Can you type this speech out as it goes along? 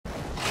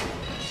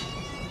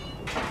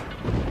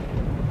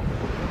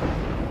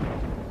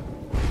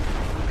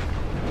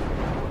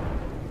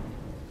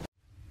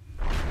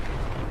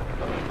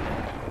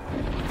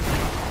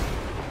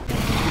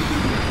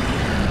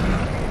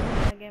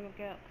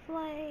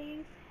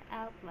plays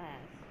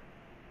Outlast.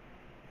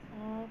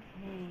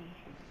 Okay.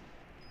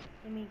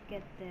 Let me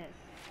get this.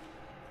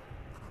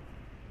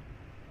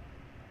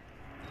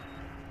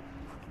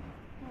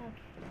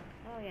 Okay.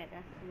 Oh yeah,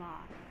 that's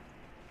locked.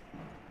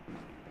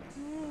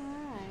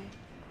 Alright.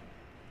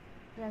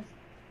 Let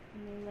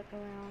me look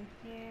around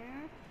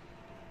here.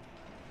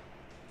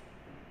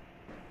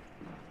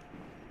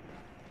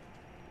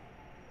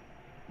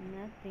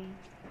 Nothing.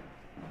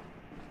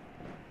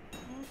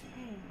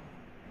 Okay.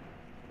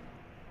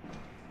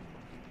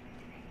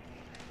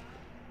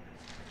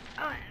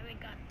 Alright, we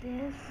got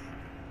this.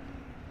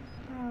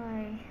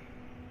 Alright.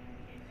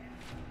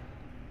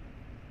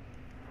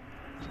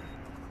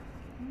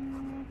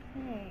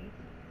 Okay.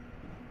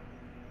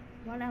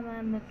 What am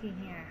I looking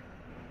here?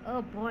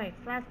 Oh boy,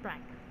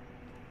 flashback.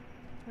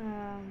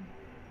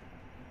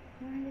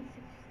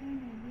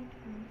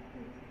 167.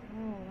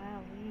 Oh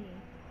wow,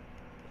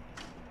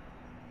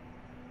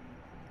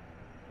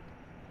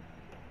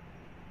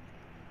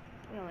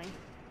 really?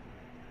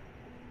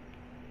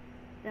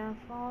 The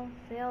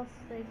fail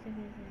station is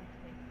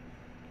actually.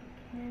 I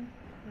can't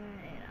turn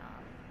it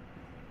off.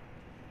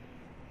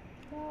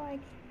 So I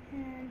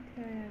can't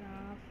turn it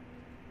off.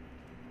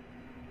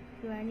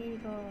 Do I need to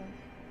go?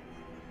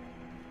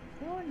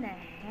 What the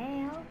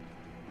hell?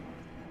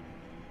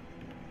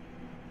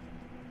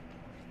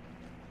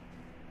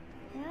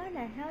 How the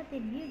hell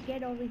did you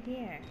get over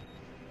here?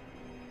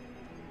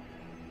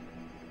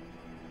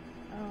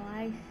 Oh,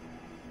 I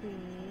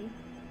see.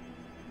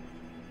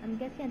 I'm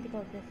guessing I have to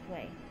go this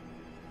way.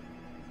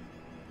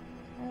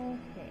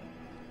 Okay.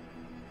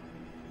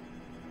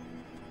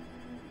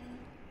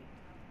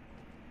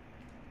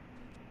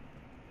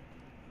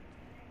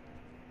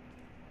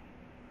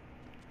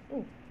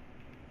 Ooh,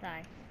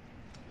 die.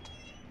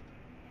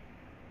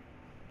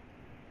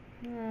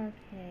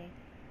 Okay.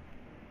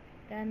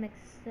 Gotta make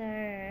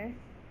sure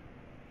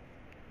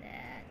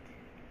that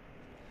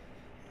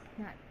it's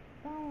not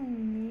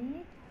following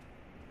me.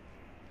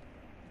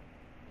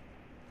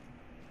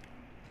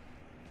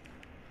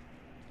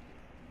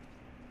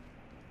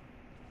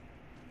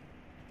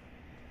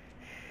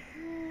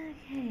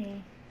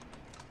 Okay.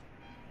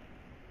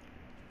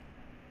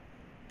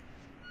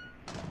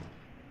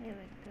 There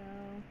we go.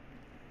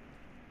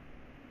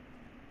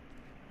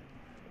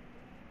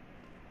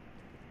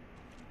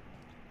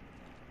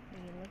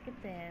 Hey, look at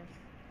this.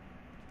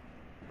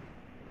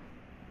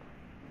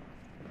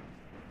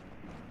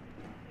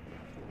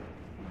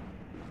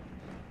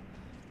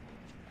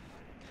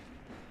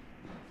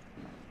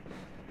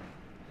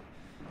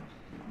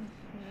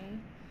 Okay.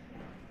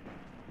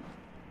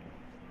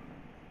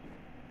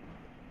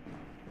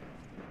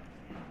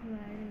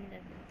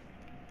 Right,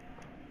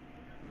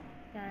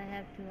 I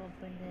have to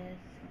open this.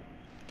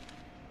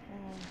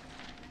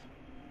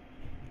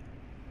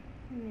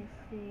 Let me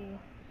see.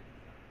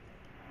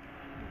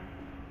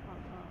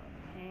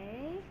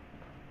 Okay.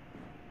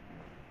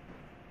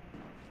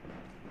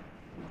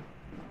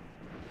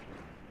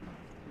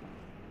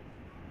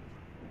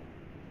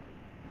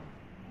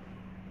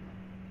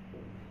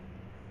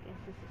 Guess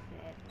this is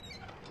it.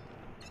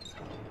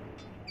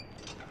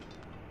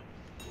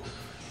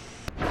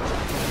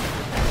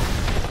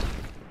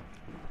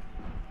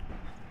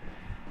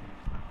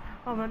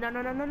 Oh no no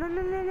no no no no no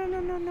no no no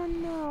no no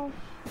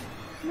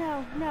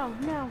no no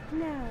no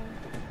no.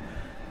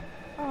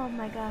 Oh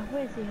my god,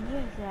 where is he?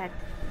 Where is that?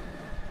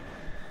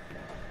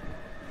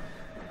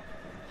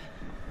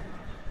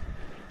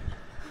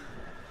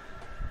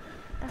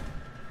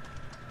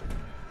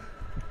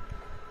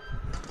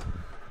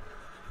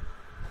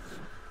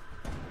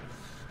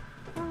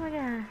 Oh my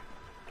god.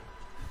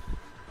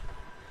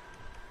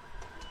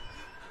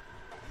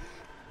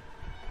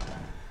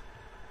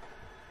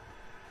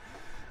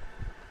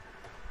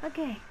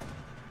 Okay.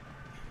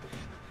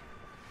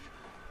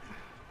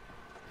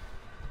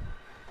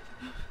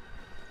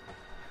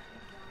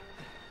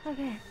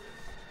 Okay.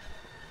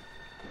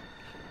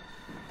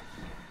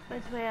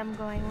 Which way I'm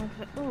going? Which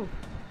way? Ooh.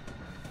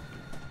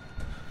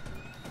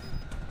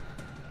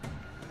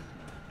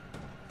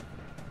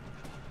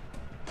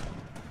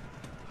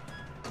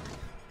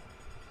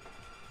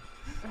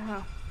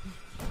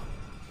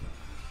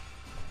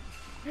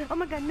 Oh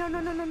my god, no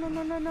no no no no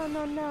no no no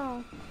no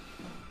no.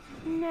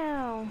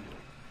 No.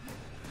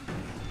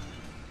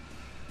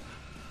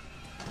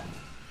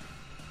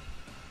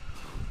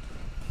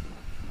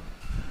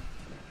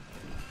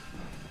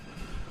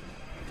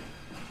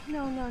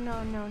 No no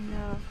no no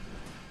no.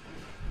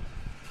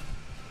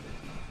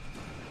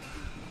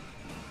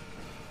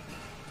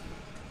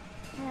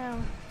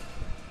 No.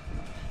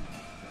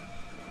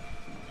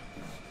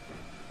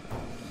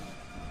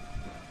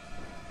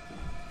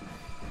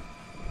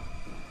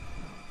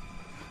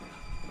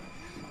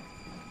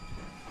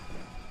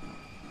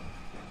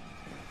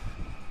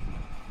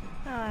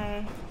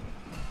 Alright.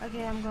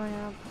 Okay, I'm going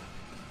up.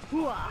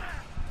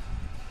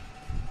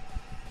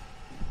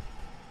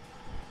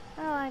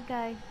 Alright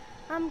guys,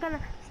 I'm gonna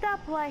stop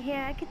right here.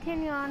 I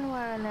continue on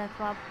where I left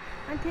off.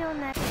 Until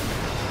next